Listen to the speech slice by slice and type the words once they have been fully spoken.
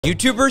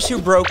YouTubers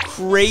who broke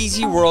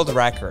crazy world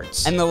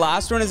records. And the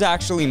last one is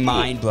actually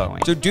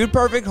mind-blowing. So Dude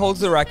Perfect holds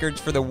the records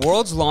for the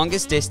world's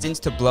longest distance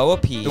to blow a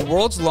pee, the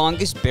world's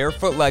longest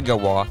barefoot Lego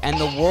walk, and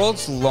the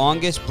world's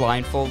longest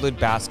blindfolded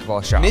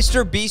basketball shot.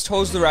 Mr. Beast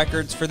holds the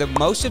records for the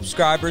most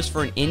subscribers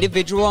for an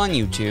individual on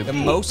YouTube, the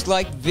most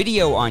liked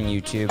video on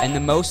YouTube, and the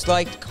most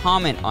liked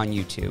comment on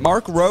YouTube.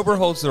 Mark Rober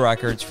holds the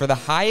records for the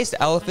highest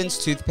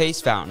elephant's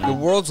toothpaste fountain, the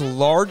world's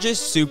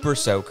largest super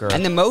soaker,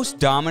 and the most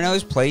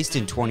dominoes placed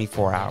in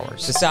 24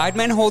 hours. The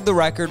Sidemen hold the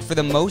record for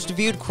the most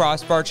viewed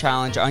crossbar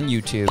challenge on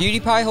YouTube.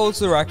 PewDiePie holds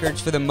the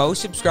records for the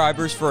most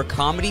subscribers for a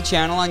comedy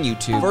channel on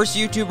YouTube. First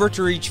YouTuber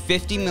to reach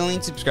 50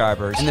 million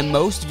subscribers, and the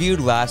most viewed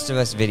Last of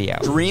Us video.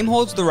 Dream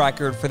holds the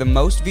record for the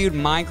most viewed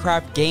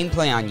Minecraft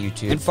gameplay on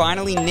YouTube. And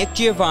finally, Nick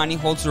Giovanni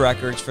holds the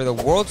records for the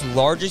world's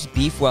largest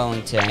beef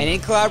Wellington, and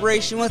in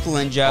collaboration with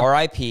Linja,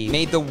 RIP,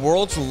 made the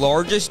world's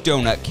largest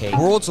donut cake,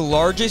 world's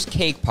largest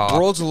cake pop,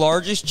 world's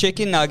largest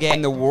chicken nugget,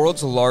 and the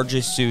world's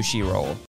largest sushi roll.